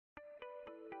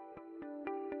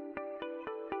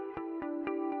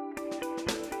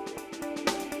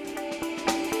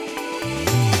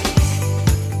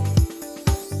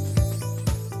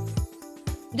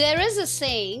There is a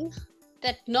saying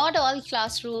that not all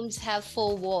classrooms have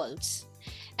four walls,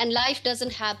 and life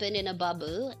doesn't happen in a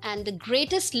bubble, and the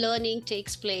greatest learning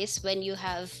takes place when you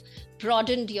have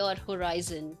broadened your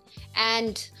horizon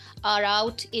and are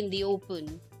out in the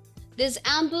open. There's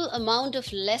ample amount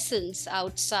of lessons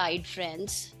outside,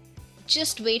 friends,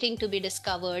 just waiting to be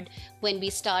discovered when we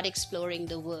start exploring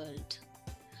the world.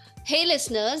 Hey,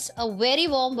 listeners, a very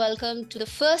warm welcome to the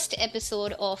first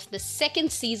episode of the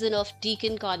second season of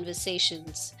Deakin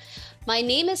Conversations. My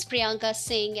name is Priyanka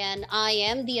Singh, and I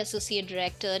am the Associate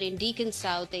Director in Deakin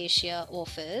South Asia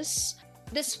office.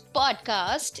 This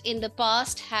podcast in the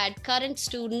past had current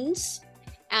students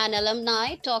and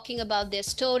alumni talking about their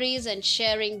stories and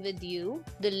sharing with you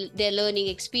their learning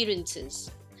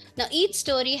experiences. Now, each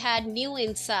story had new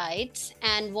insights,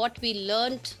 and what we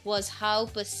learned was how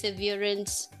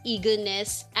perseverance,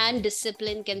 eagerness, and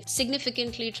discipline can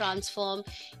significantly transform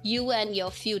you and your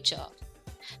future.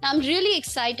 Now, I'm really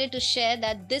excited to share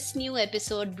that this new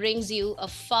episode brings you a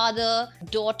father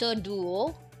daughter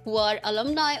duo who are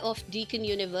alumni of Deakin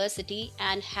University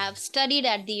and have studied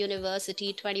at the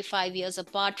university 25 years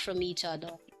apart from each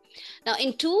other. Now,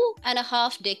 in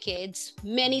 2.5 decades,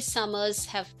 many summers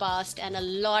have passed and a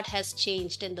lot has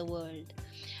changed in the world.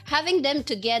 Having them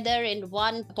together in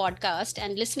one podcast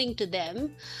and listening to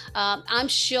them, I'm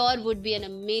sure would be an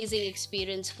amazing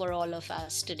experience for all of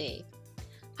us today.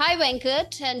 Hi,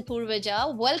 Venkat and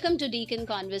Poorvaja. Welcome to Deakin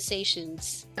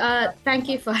Conversations. Thank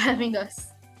you for having us.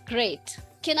 Great.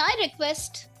 Can I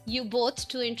request you both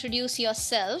to introduce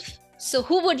yourself? So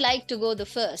who would like to go the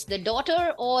first, the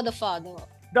daughter or the father?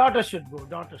 Daughter should go.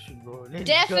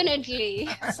 Definitely.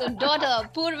 So daughter,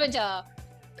 Poorvaja,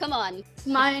 come on.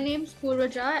 My name's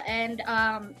Poorvaja and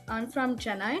I'm from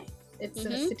Chennai. It's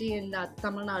a city in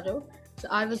Tamil Nadu. So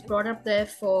I was brought up there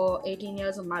for 18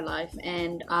 years of my life,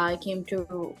 and I came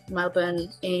to Melbourne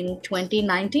in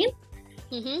 2019.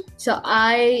 So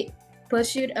I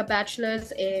pursued a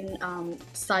bachelor's in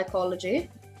psychology,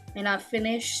 and I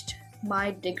finished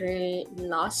my degree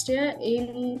last year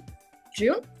in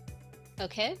June.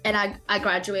 Okay. And I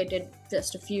graduated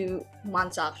just a few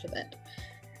months after that.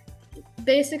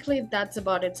 Basically, that's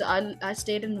about it. So I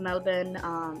stayed in Melbourne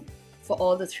for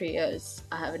all the 3 years.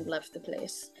 I haven't left the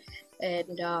place.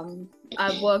 And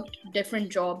I worked different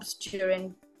jobs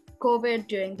during COVID,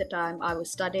 during the time I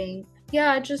was studying.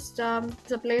 Yeah, it's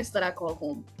a place that I call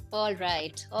home. All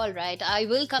right. I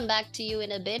will come back to you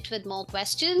in a bit with more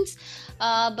questions.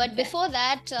 But before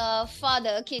that,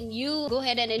 Father, can you go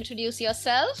ahead and introduce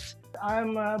yourself?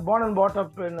 I'm born and brought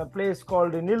up in a place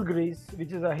called Nilgiris,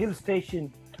 which is a hill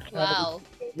station. Wow.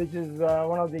 Which is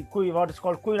one of the what is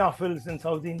called Queen of Hills in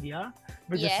South India.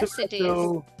 Which Yes,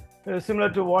 is similar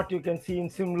to what you can see in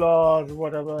Simla or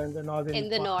whatever in the northern. In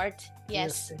the north,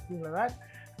 yes. Like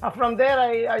that. From there,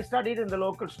 I studied in the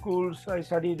local schools. I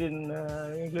studied in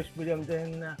English medium.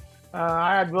 Then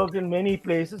I had worked in many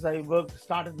places.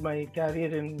 Started my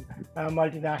career in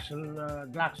multinational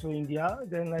Glaxo India.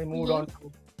 Then I moved on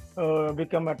to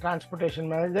become a transportation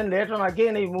manager. Then later on,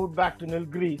 again, I moved back to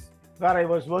Nilgiris, where I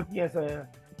was working as a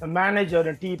manager in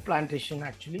a tea plantation,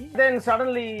 actually. Then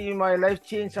suddenly my life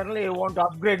changed. Suddenly I want to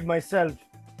upgrade myself.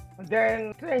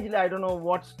 Then strangely, I don't know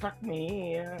what struck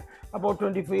me. About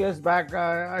 24 years back,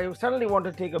 I suddenly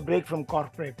wanted to take a break from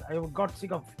corporate. I got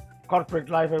sick of corporate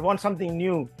life. I want something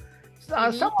new.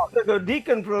 Some of the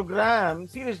Deakin program,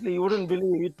 seriously, you wouldn't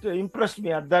believe it, impressed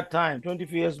me at that time,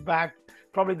 24 years back.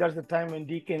 Probably that's the time when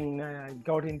Deakin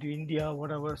got into India,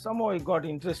 whatever. Somehow I got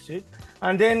interested.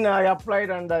 And then I applied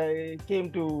and I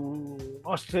came to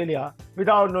Australia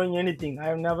without knowing anything. I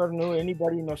have never knew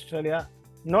anybody in Australia,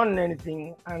 known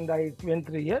anything. And I went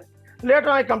through here.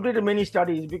 Later I completed many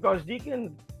studies because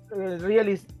Deakin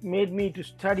really made me to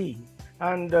study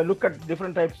and look at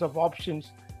different types of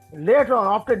options. Later on,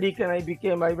 after Deakin,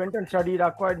 I went and studied,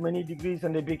 acquired many degrees,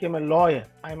 and I became a lawyer.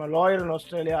 I'm a lawyer in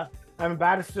Australia. I'm a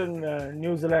barrister in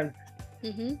New Zealand.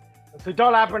 So it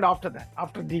all happened after that,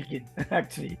 after Deakin,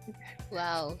 actually.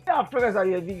 Wow. After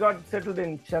we got settled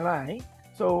in Chennai.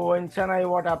 So in Chennai,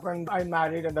 what happened? I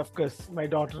married, and of course, my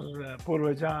daughter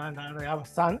Poorvaja, and I have a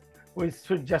son who is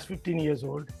just 15 years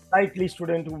old, likely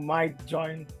student who might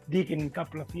join Deakin in a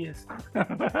couple of years.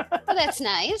 Oh, that's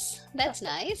nice.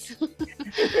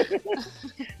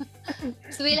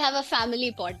 So we'll have a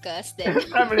family podcast then.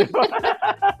 Family podcast.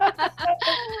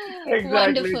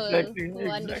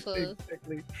 Wonderful.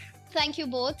 Exactly. Thank you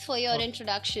both for your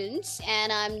introductions.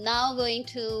 And I'm now going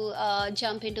to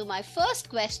jump into my first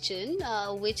question,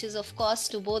 which is, of course,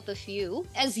 to both of you.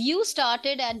 As you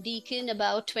started at Deakin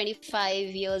about 25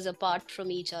 years apart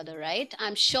from each other, right?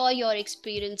 I'm sure your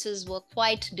experiences were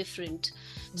quite different.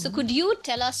 So could you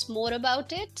tell us more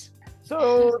about it?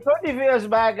 So 20 years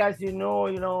back, as you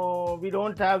know, we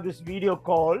don't have this video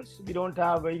calls. We don't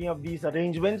have any of these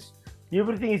arrangements.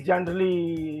 Everything is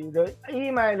generally, the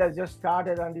email has just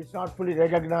started and it's not fully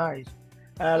recognized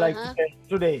like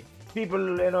today.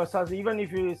 People, so even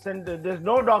if you send, there's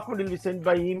no document will be sent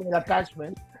by email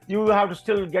attachment. You have to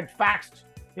still get faxed.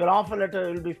 Your offer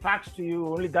letter will be faxed to you.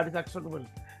 Only that is acceptable.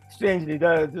 Strangely,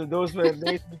 those were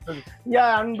days.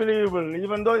 Yeah, unbelievable.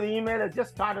 Even though the email has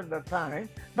just started that time,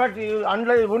 but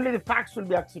only the fax will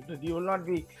be accepted. You will not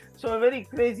be. So a very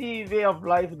crazy way of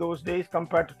life those days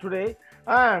compared to today.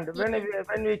 And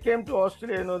when we came to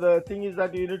Australia, the thing is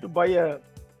that you need to buy a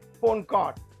phone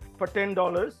card for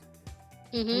 $10.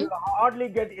 You hardly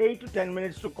get 8 to 10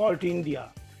 minutes to call to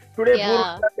India. Today,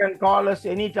 Poorvaja can call us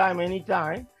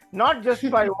anytime. Not just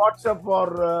by WhatsApp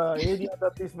or any other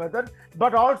this method,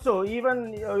 but also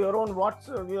even your own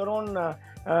WhatsApp, your own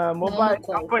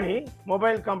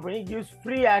mobile company gives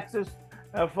free access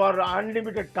for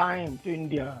unlimited time to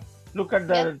India. Look at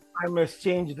the time has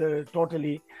changed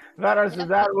totally. Whereas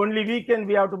there only weekend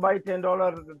we have to buy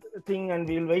 $10 thing and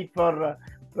we'll wait for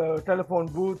telephone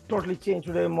booth. Totally changed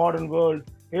today. Modern world,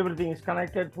 everything is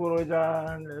connected.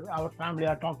 Poorvaja and our family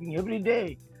are talking every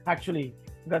day. Actually,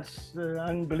 that's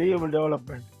unbelievable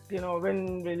development.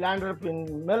 When we landed up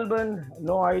in Melbourne,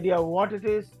 no idea what it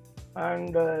is,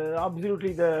 and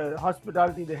absolutely the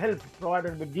hospitality, the help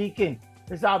provided by Deakin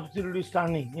is absolutely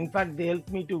stunning. In fact,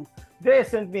 they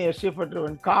sent me a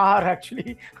chauffeur-driven car.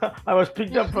 Actually, I was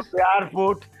picked up from the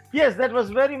airport. Yes, that was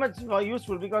very much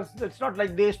useful because it's not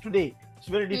like days today. It's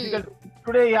very difficult.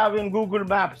 Today you have in Google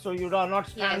Maps, so you are not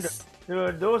standard.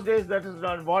 Those days, that is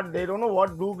not what they don't know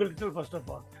what Google is, first of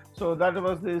all. So that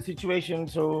was the situation.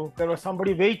 So there was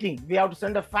somebody waiting. We have to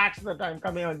send a fax that I'm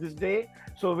coming on this day.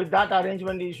 So with that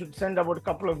arrangement, you should send about a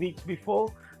couple of weeks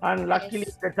before. And luckily,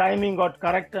 the timing got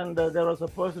correct, and there was a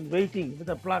person waiting with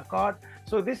a placard.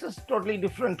 So this is totally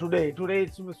different today. Today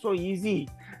it's so easy,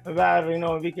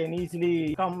 where we can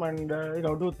easily come and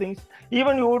do things.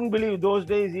 Even you wouldn't believe those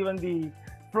days. Even the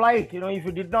flight, if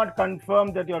you did not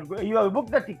confirm that you have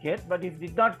booked the ticket, but if you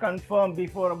did not confirm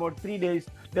before about 3 days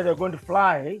that you're going to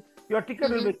fly, your ticket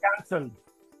will be cancelled.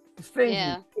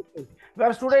 Strangely.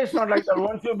 Whereas today it's not like that.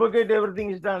 Once you book it,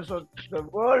 everything is done. So the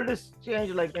world is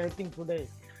changed like anything today.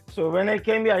 So when I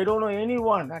came here, I don't know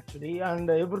anyone actually, and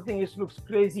everything looks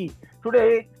crazy.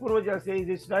 Today, Poorvaja says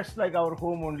it's just like our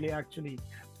home only actually.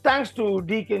 Thanks to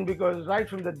Deakin, because right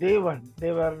from the day one,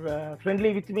 they were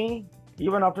friendly with me.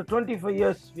 Even after 25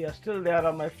 years, we are still there,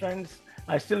 are my friends.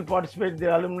 I still participate in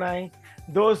the alumni.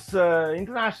 Those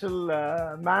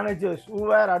international managers who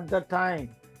were at that time,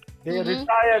 they are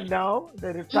retired now.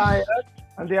 They retired,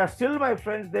 and they are still my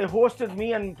friends. They hosted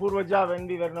me and Poorvaja when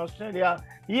we were in Australia.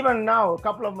 Even now, a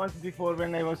couple of months before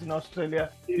when I was in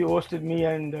Australia, he hosted me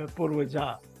and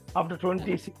Poorvaja after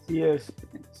 26 years.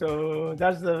 So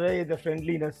that's the way the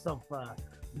friendliness of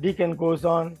Deakin goes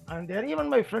on, and they're even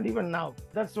my friend even now.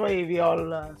 That's why we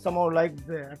all somehow like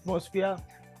the atmosphere.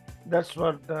 That's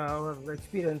what our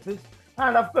experience is.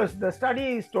 And of course, the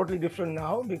study is totally different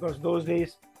now, because those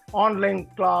days online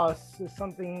class is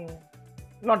something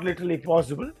not literally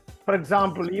possible. For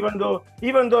example, even though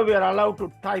we are allowed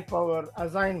to type our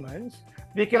assignments,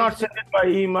 we cannot send it by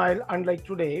email. Unlike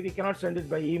today, we cannot send it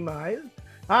by email,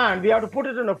 and we have to put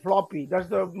it in a floppy. That's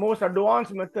the most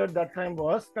advanced method that time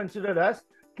was considered as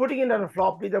putting it in a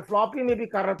floppy. The floppy may be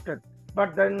corrupted,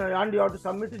 but then and you have to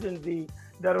submit it in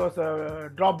there was a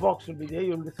Dropbox will be there.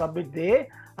 You will submit there,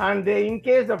 and in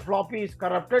case the floppy is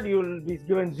corrupted, you will be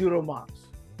given 0 marks.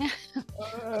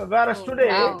 Whereas today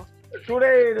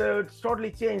it's totally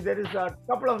changed. There is a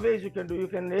couple of ways you can do. You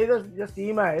can either just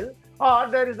email, or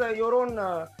there is your own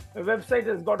website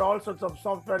has got all sorts of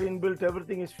software inbuilt.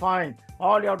 Everything is fine.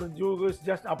 All you have to do is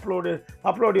just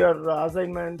upload your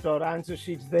assignment or answer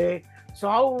sheets there. So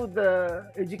how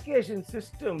the education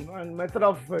system and method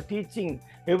of teaching,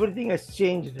 everything has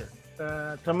changed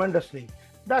tremendously.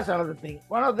 That's another thing.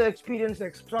 One of the experience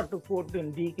extra to quote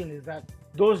in Deakin is that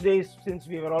those days, since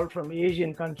we were all from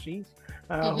Asian countries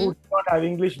who did not have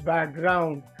English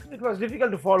background, it was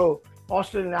difficult to follow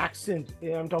Australian accent.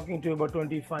 I'm talking to you about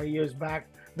 25 years back,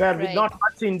 where with not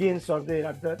much Indians are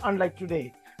there, unlike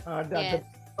today.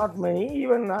 Not many,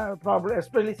 even probably,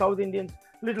 especially South Indians,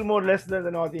 little more less than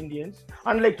the North Indians.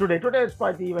 Unlike today it's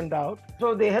quite evened out.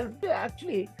 So they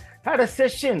actually had a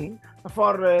session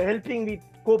for helping me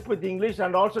cope with English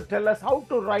and also tell us how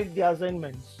to write the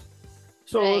assignments.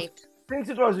 So since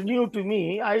it was new to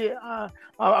me,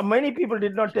 many people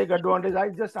did not take advantage. I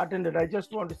just attended. I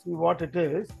just want to see what it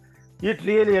is. it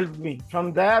really helped me.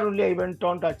 From there only I went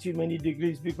on to achieve many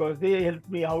degrees, because they helped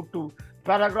me how to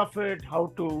paragraph it,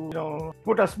 how to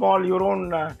put a small your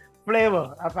own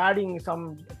flavor of adding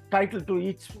some title to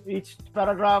each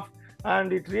paragraph.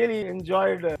 And it really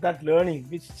enjoyed that learning,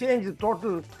 which changed the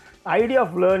total idea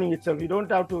of learning itself. You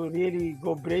don't have to really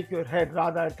go break your head,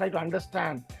 rather try to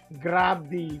understand, grab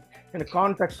the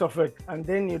context of it, and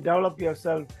then you develop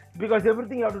yourself, because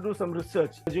everything you have to do some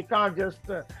research. You can't just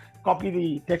copy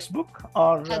the textbook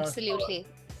or Absolutely.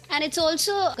 And it's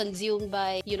also consumed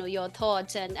by your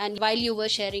thoughts, and while you were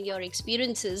sharing your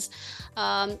experiences,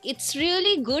 it's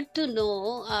really good to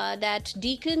know that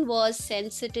Deakin was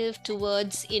sensitive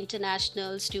towards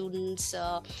international students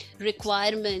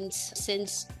requirements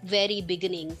since very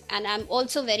beginning. And I'm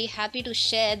also very happy to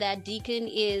share that Deakin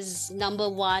is number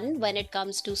one when it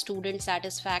comes to student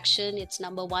satisfaction. It's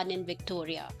number one in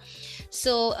Victoria.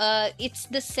 So it's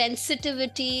the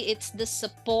sensitivity, it's the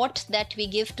support that we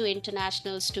give to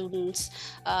international students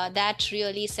that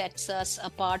really sets us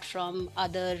apart from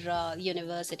other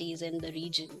universities in the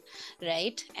region,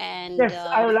 right? And yes,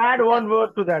 I will add one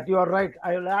word to that. You are right.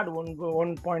 I will add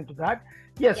one point to that.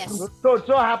 Yes. Yes. So it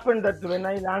so happened that when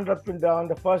I landed up on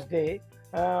the first day,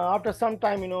 after some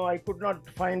time, I could not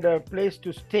find a place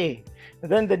to stay.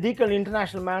 Then the Deakin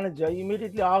International manager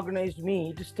immediately organized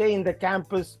me to stay in the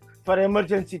campus for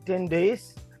emergency 10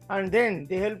 days. And then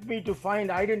they helped me to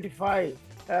identify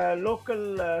a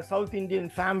local South Indian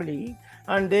family.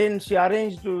 And then she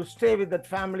arranged to stay with that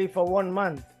family for 1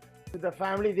 month. With the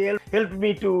family, they helped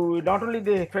me to, not only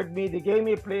they fed me, they gave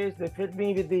me a place, they fed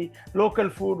me with the local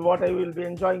food, what I will be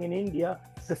enjoying in India.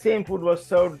 The same food was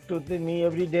served to me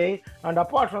every day. And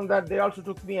apart from that, they also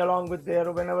took me along with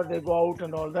whenever they go out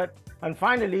and all that. And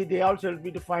finally, they also helped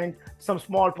me to find some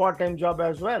small part-time job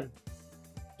as well.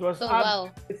 It was wow.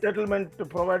 settlement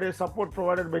support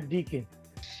provided by Deakin.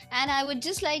 And I would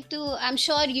just like to, I'm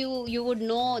sure you would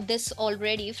know this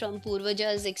already from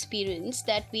Poorvaja's experience,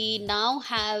 that we now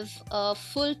have a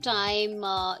full-time,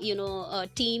 a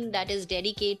team that is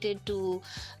dedicated to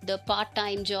the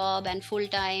part-time job and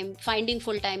finding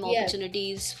full-time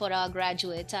opportunities for our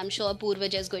graduates. I'm sure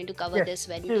Poorvaja is going to cover this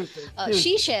when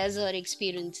she shares her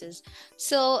experiences.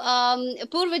 So,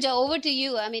 Poorvaja, over to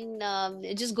you. I mean,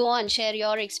 just go on, share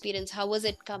your experience. How was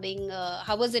it coming?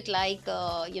 How was it like,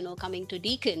 coming to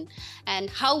Deakin? And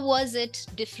how was it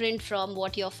different from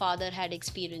what your father had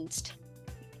experienced?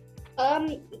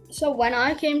 So when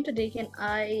I came to Deakin,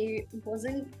 I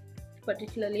wasn't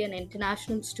particularly an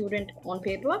international student on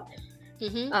paper.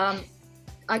 Mm-hmm.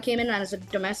 I came in as a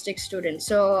domestic student.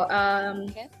 So,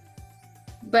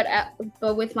 but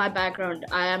with my background,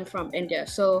 I am from India.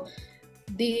 So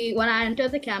when I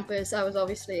entered the campus, I was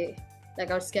obviously I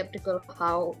was skeptical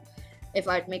how, if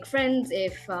I'd make friends,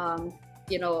 if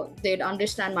they'd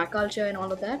understand my culture and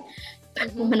all of that.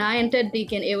 Mm-hmm. When I entered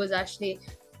Deakin, it was actually,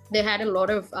 they had a lot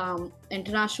of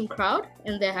international crowd,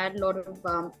 and they had a lot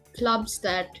of clubs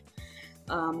that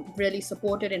really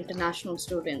supported international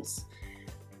students.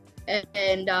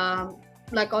 And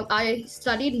I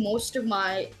studied most of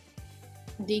my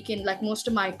Deakin, most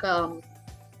of my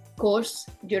course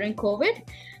during COVID.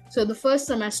 So the first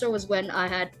semester was when I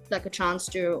had a chance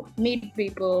to meet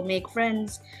people, make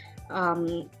friends,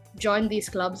 join these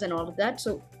clubs and all of that.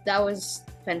 So that was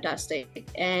fantastic.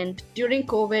 And during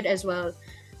COVID as well,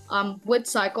 with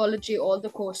psychology, all the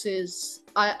courses,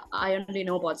 I only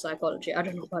know about psychology. I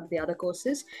don't know about the other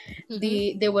courses.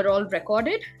 Mm-hmm. They were all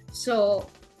recorded. So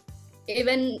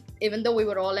even though we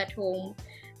were all at home,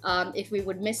 if we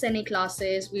would miss any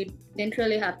classes, we didn't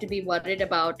really have to be worried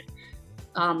about,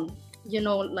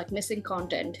 missing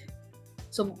content.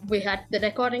 So we had the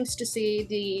recordings to see.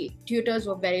 The tutors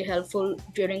were very helpful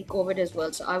during COVID as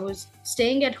well. So I was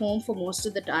staying at home for most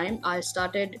of the time. I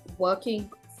started working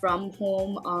from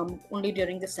home only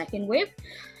during the second wave.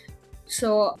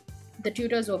 So the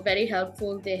tutors were very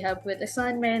helpful. They helped with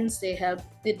assignments. They helped.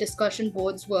 The discussion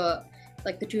boards were,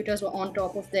 the tutors were on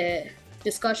top of their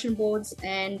discussion boards.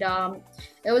 And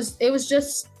it was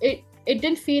just, it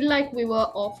didn't feel like we were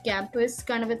off campus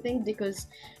kind of a thing, because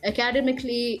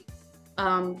academically,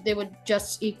 they were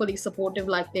just equally supportive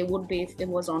like they would be if it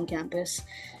was on campus.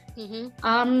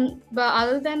 Mm-hmm. But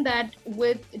other than that,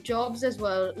 with jobs as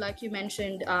well, like you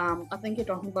mentioned, I think you're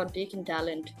talking about Deakin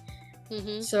Talent.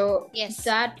 Mm-hmm. So yes,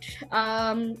 that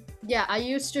I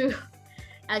used to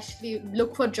actually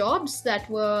look for jobs that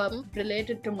were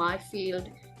related to my field,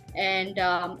 and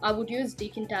I would use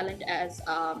Deakin Talent as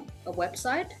a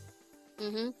website.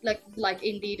 Mm-hmm. Like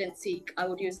Indeed and Seek, I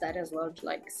would use that as well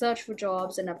to search for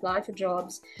jobs and apply for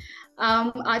jobs.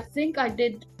 I think I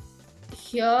did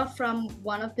hear from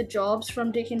one of the jobs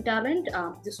from Deakin Talent.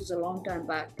 This was a long time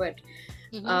back, but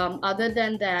other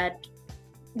than that,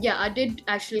 yeah, I did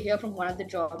actually hear from one of the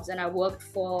jobs, and I worked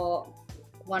for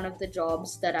one of the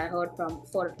jobs that I heard from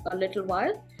for a little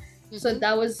while. So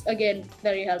that was again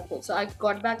very helpful. So I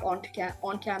got back on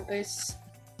campus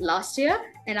last year,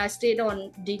 and I stayed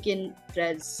on Deakin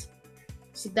Res.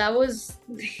 So that was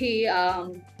the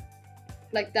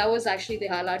that was actually the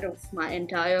highlight of my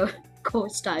entire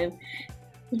course time,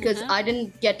 because I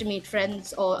didn't get to meet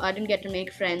friends, or I didn't get to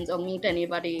make friends or meet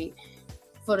anybody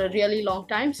for a really long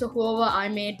time. So whoever I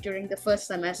made during the first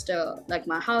semester, like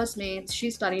my housemates, she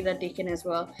studied at Deakin as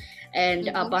well, and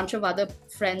a bunch of other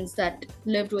friends that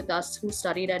lived with us who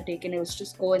studied at Deakin. It was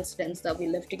just coincidence that we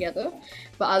lived together.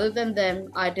 But other than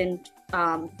them, I didn't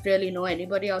really know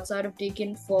anybody outside of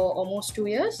Deakin for almost 2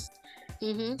 years.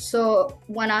 So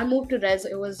when I moved to Res,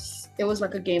 it was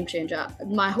like a game changer.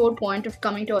 My whole point of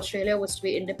coming to Australia was to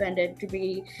be independent,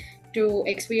 to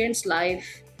experience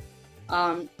life,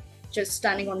 just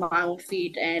standing on my own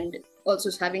feet, and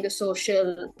also having a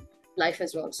social life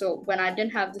as well. So when I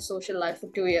didn't have the social life for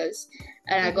 2 years,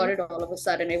 and I got it all of a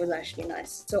sudden, it was actually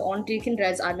nice. So on Deakin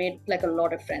Res, I made like a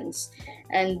lot of friends,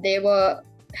 and they were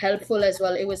helpful as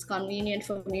well. It was convenient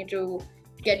for me to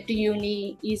get to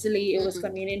uni easily. It was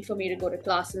convenient for me to go to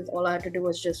classes. All I had to do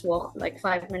was just walk like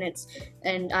 5 minutes,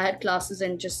 and I had classes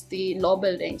in just the law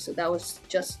building, so that was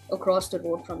just across the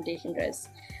road from Deakin Res.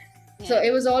 So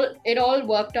it all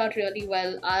worked out really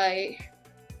well. I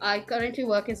currently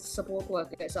work as a support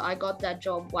worker, so I got that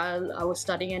job while I was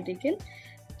studying at Deakin.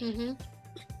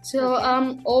 So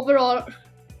overall,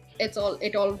 it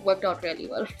all worked out really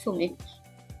well for me.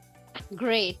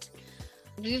 Great.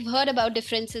 We've heard about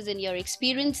differences in your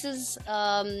experiences,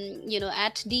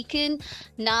 at Deakin.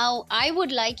 Now, I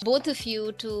would like both of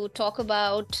you to talk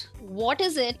about what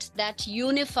is it that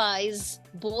unifies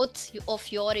both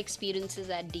of your experiences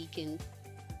at Deakin.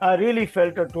 I really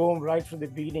felt at home right from the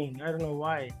beginning. I don't know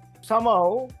why.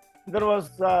 Somehow, there was,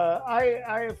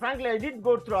 frankly, I did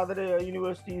go through other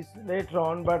universities later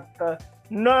on, but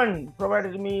none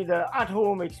provided me the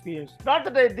at-home experience. Not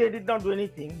that they did not do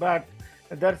anything, but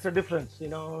that's the difference.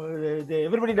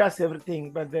 Everybody does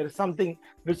everything, but there's something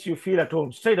which you feel at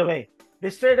home straight away. They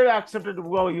straight away accepted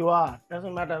who you are.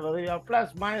 Doesn't matter whether you are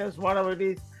plus, minus, whatever it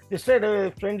is. They straight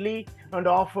away friendly and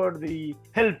offered the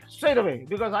help straight away,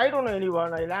 because I don't know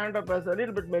anyone. I landed up as a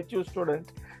little bit mature student,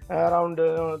 around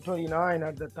 29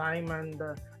 at the time, and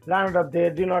landed up there,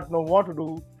 did not know what to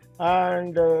do.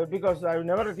 And because I've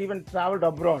never even traveled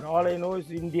abroad, all I know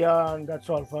is India, and that's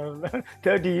all. For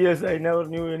 30 years, I never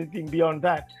knew anything beyond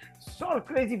that. So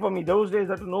crazy for me. Those days,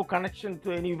 I had no connection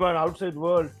to anyone outside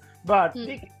world. But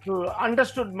they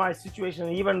understood my situation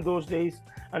even those days,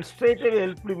 and straight away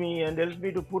helped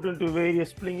me to put into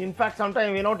various things. In fact,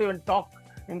 sometimes we not even talk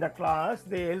in the class.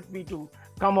 They helped me to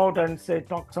come out and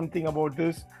talk something about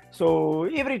this. So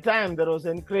every time there was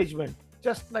encouragement,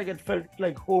 just like it felt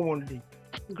like home only.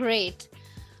 Great.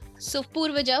 So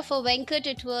Poorvaja, for Venkat,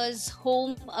 it was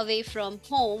home away from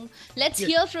home. Let's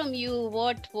hear from you.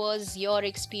 What was your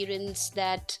experience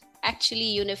that actually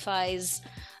unifies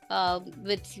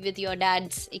with your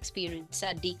dad's experience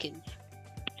at Deakin?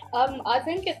 I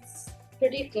think it's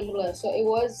pretty similar. So it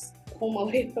was home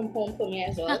away from home for me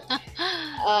as well.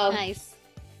 Nice.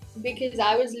 Because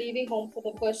I was leaving home for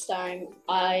the first time.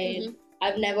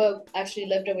 I've never actually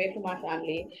lived away from my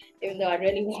family, even though I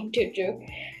really wanted to.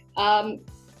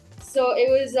 So it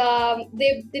was,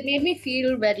 they made me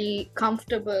feel very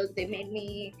comfortable. They made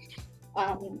me,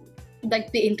 like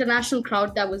the international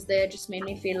crowd that was there just made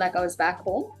me feel like I was back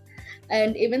home.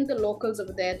 And even the locals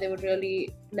over there, they were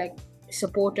really like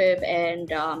supportive, and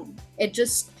it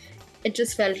just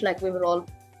felt like we were all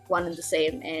one and the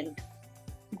same. And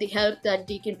the help that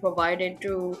Deakin provided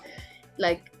to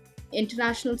like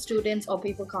international students or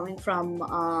people coming from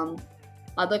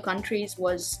other countries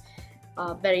was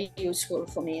very useful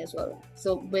for me as well.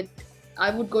 So I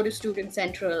would go to Student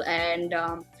Central, and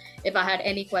if I had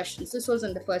any questions, this was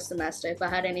in the first semester, if I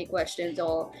had any questions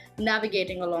or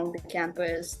navigating along the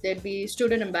campus, there'd be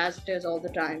student ambassadors all the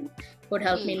time who would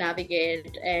help me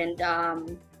navigate. And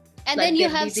then you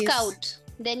have Scout.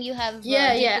 Then you have I've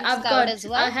Scout got as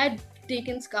well. I had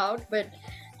Deakin Scout, but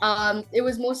it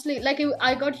was mostly like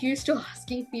I got used to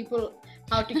asking people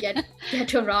how to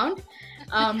get around.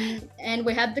 And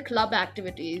we had the club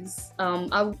activities.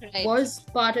 I was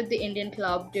part of the Indian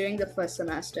club during the first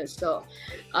semester, so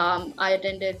I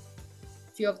attended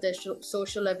a few of the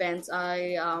social events.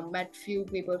 I met few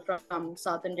people from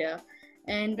South India,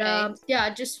 and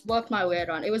I just worked my way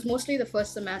around. It was mostly the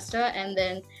first semester, and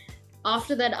then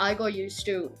after that, I got used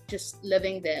to just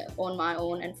living there on my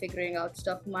own and figuring out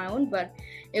stuff on my own. But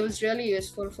it was really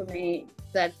useful for me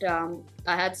that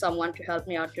I had someone to help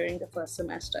me out during the first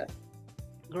semester.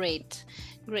 Great,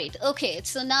 great. Okay,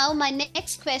 so now my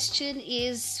next question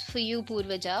is for you,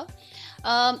 Poorvaja.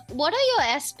 What are your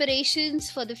aspirations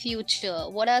for the future?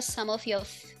 What are some of your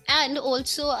and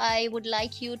also I would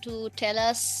like you to tell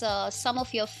us some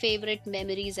of your favorite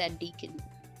memories at Deakin.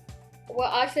 Well,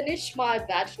 I finished my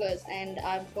bachelor's and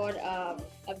I've got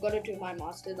to do my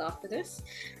master's after this.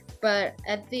 But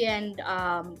at the end,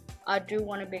 I do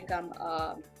want to become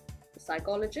a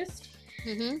psychologist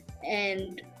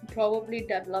and probably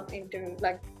develop into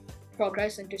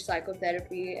progress into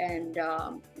psychotherapy and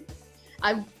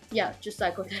just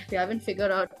psychotherapy. I haven't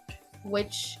figured out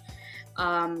which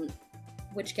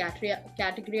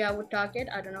category I would target.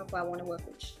 I don't know if I want to work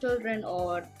with children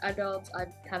or adults. I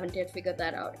haven't yet figured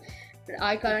that out. But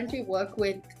I currently work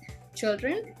with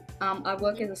children. I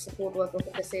work as a support worker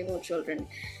for disabled children,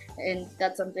 and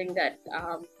that's something that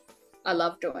I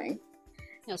love doing.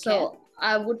 Okay. So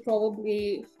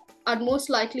I'd most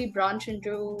likely branch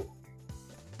into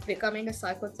becoming a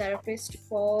psychotherapist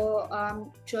for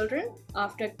children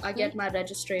after I get my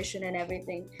registration and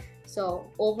everything. So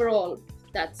overall,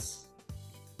 that's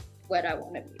where I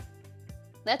want to be.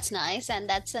 That's nice, and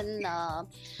that's an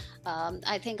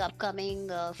I think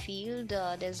upcoming field.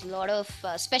 There's a lot of,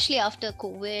 especially after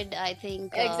COVID, I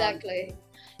think exactly.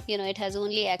 It has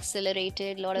only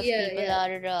accelerated. A lot of people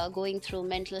are going through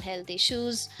mental health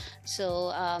issues.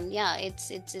 So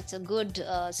it's a good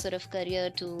sort of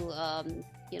career to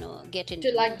get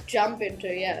into. To jump into,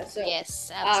 So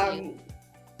yes, absolutely.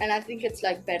 And I think it's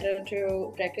better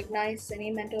to recognize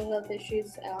any mental health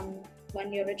issues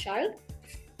when you're a child.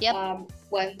 Yep.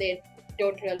 When they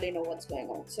don't really know what's going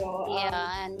on. So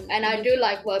and I do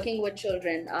like working with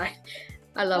children.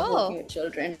 I love working with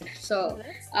children. So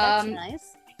that's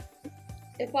nice.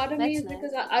 A part of me is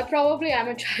because I probably am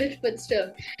a child, but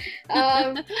still.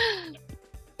 But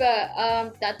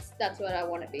that's what I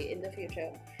want to be in the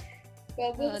future.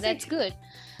 Well, that's good.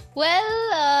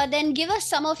 Well, then give us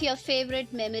some of your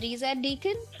favorite memories at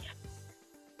Deakin.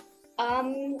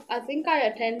 I think I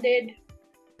attended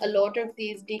a lot of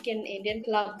these Deakin Indian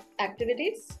Club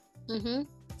activities.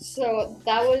 So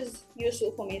that was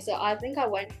useful for me. So I think I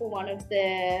went for one of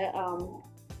their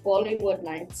Bollywood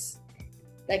nights,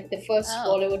 the first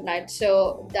Bollywood night.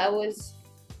 So that was,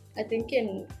 I think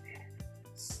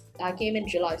I came in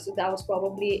July. So that was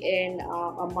probably in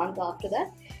a month after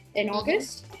that, in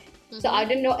August. So I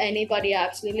didn't know anybody. I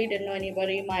absolutely didn't know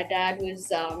anybody. My dad was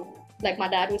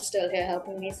still here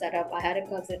helping me set up. I have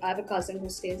a cousin who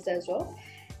stays there as well.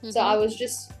 So I was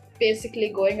just basically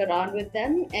going around with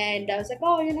them, and I was like,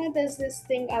 there's this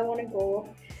thing, I want to go.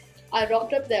 I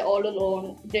rocked up there all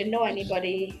alone, didn't know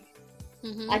anybody.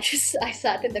 I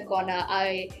sat in the corner.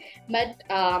 I met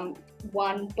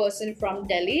one person from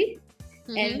Delhi,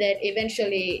 and then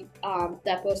eventually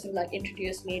that person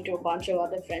introduced me to a bunch of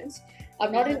other friends.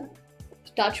 I'm not in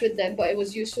touch with them, but it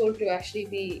was useful to actually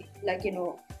be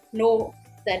know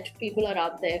that people are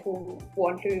out there who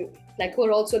want to who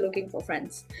are also looking for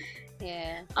friends.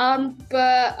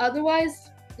 But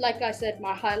otherwise, like I said,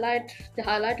 the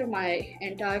highlight of my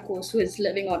entire course was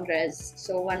living on res.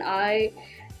 So when I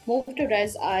moved to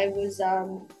res, I was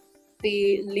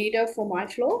the leader for my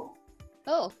floor.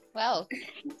 Oh, wow.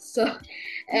 So,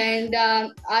 and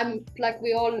I'm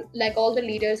we all the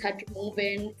leaders had to move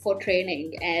in for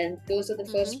training, and those are the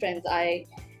first friends I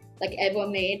ever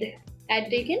made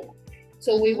at Deakin.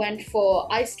 So we went for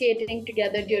ice skating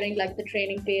together during the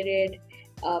training period.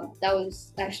 That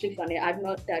was actually funny. I'm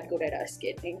not that good at ice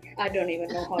skating. I don't even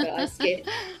know how to ice skate.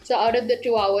 So out of the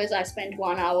 2 hours, I spent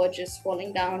 1 hour just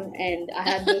falling down, and I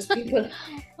had those people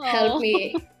help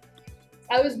me.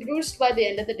 I was bruised by the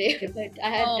end of the day, but I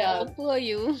had poor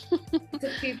you.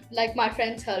 My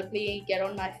friends helped me get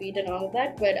on my feet and all of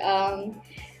that. But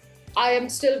I am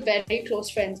still very close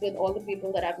friends with all the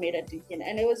people that I've made at Deakin,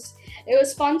 and it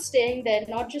was fun staying there.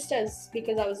 Not just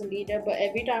because I was a leader, but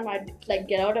every time I'd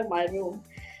get out of my room,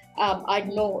 I'd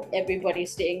know everybody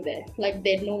staying there.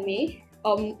 They'd know me.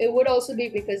 It would also be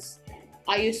because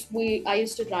I used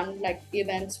to run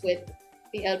events with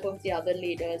the help of the other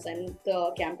leaders and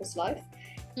the campus life.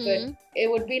 But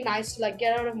it would be nice to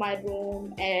get out of my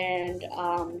room and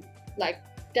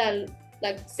tell.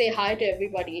 Say hi to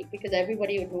everybody, because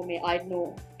everybody would know me. I'd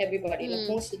know everybody,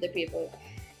 most of the people.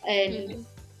 And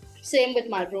same with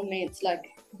my roommates,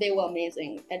 they were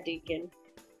amazing at Deakin.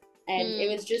 And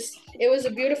it was a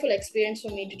beautiful experience for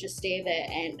me to just stay there.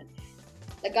 And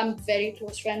I'm very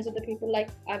close friends with the people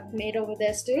I've made over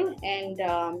there still. And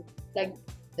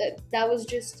that was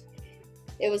just,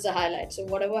 it was a highlight. So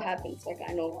whatever happens, like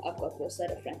I know I've got those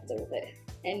set of friends over there.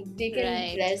 And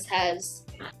Deakin Res has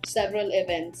several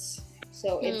events,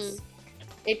 so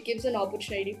it gives an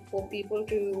opportunity for people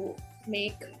to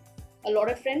make a lot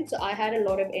of friends. So I had a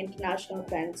lot of international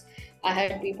friends. I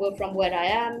had people from where I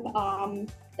am,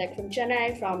 like from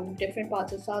Chennai, from different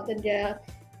parts of South India.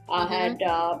 I had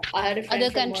a friend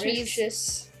Other from countries.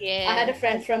 Mauritius. Yeah. I had a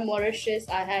friend from Mauritius.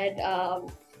 I had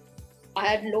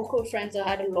local friends. I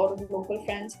had a lot of local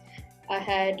friends. I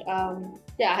had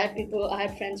I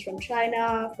had friends from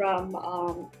China, from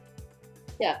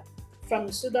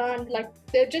Sudan. Like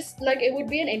they're just like, it would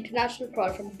be an international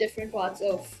crowd from different parts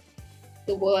of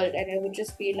the world, and it would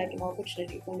just be like an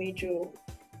opportunity for me to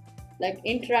like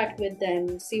interact with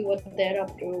them, see what they're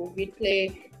up to. We'd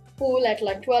play pool at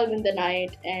like 12 in the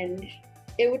night, and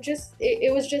it was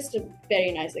just a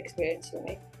very nice experience for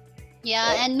me.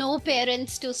 Yeah, and no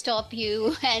parents to stop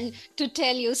you and to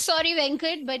tell you, sorry,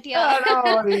 Venkat, but yeah.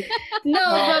 But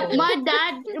my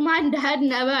dad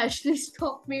never actually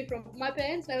stopped me from, my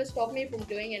parents never stopped me from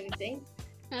doing anything.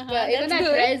 But even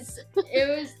at Res,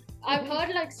 I've heard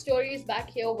like stories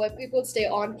back here where people stay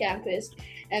on campus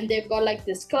and they've got like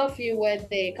this curfew where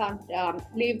they can't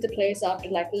leave the place after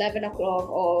like 11 o'clock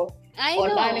or 9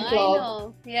 o'clock. I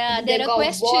know. Yeah, there are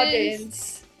questions.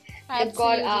 Wardens.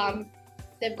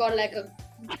 They've got like a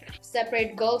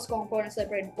separate girls compound and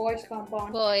separate boys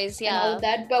compound. Boys, yeah. And all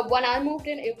that. But when I moved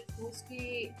in, it was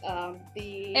mostly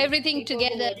everything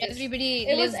together. Everybody lives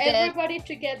there. It was everybody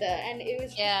together, and it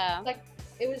was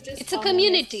it's a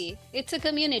community. It's a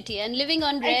community, and living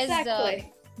on Res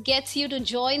gets you to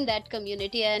join that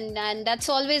community, and that's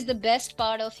always the best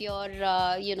part of your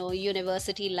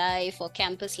university life or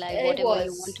campus life, whatever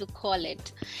you want to call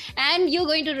it. And you're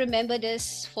going to remember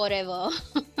this forever.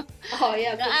 Oh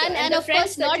yeah, sure. And of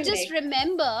course, not just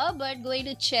remember, but going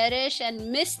to cherish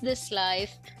and miss this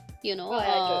life.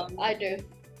 I do.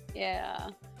 Yeah.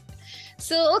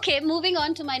 So, okay, moving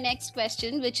on to my next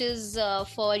question, which is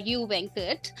for you,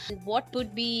 Venkat. What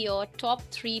would be your top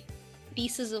 3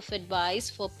 pieces of advice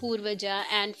for Poorvaja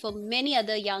and for many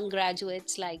other young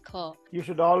graduates like her? You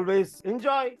should always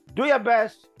enjoy, do your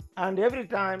best, and every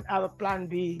time have a plan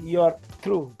B. You're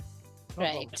through.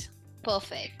 Right.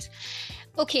 Perfect.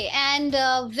 Okay, and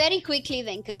very quickly,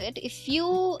 Venkat, if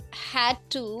you had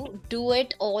to do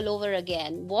it all over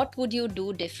again, what would you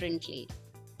do differently?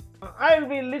 I will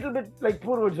be a little bit like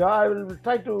Poorvaja. I will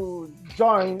try to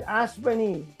join as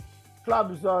many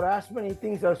clubs or as many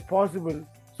things as possible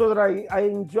so that I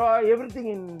enjoy everything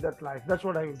in that life. That's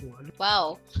what I will do.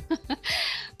 Wow.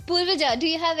 Poorvaja, do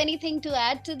you have anything to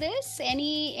add to this?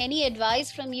 Any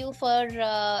advice from you for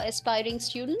aspiring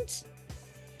students?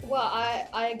 Well,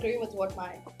 I agree with what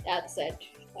my dad said.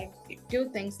 Like, do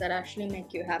things that actually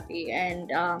make you happy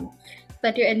and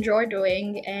that you enjoy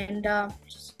doing, and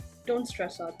just don't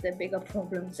stress out. There are bigger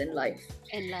problems in life.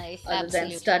 Other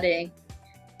than studying.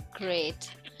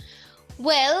 Great.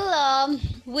 Well,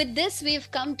 with this, we've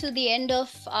come to the end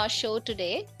of our show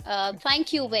today.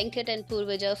 Thank you, Venkat and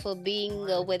Poorvaja, for being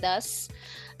with us.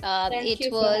 Thank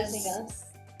you for having us.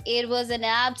 It was an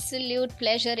absolute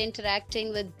pleasure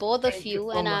interacting with both of you,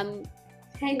 and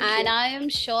I am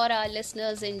sure our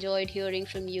listeners enjoyed hearing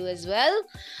from you as well.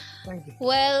 Thank you.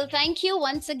 Well, thank you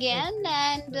once again,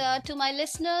 and to my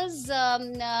listeners,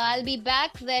 I'll be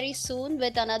back very soon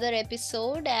with another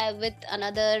episode with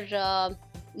another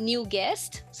new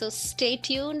guest. So stay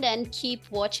tuned and keep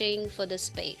watching for the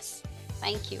space.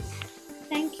 Thank you.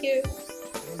 Thank you.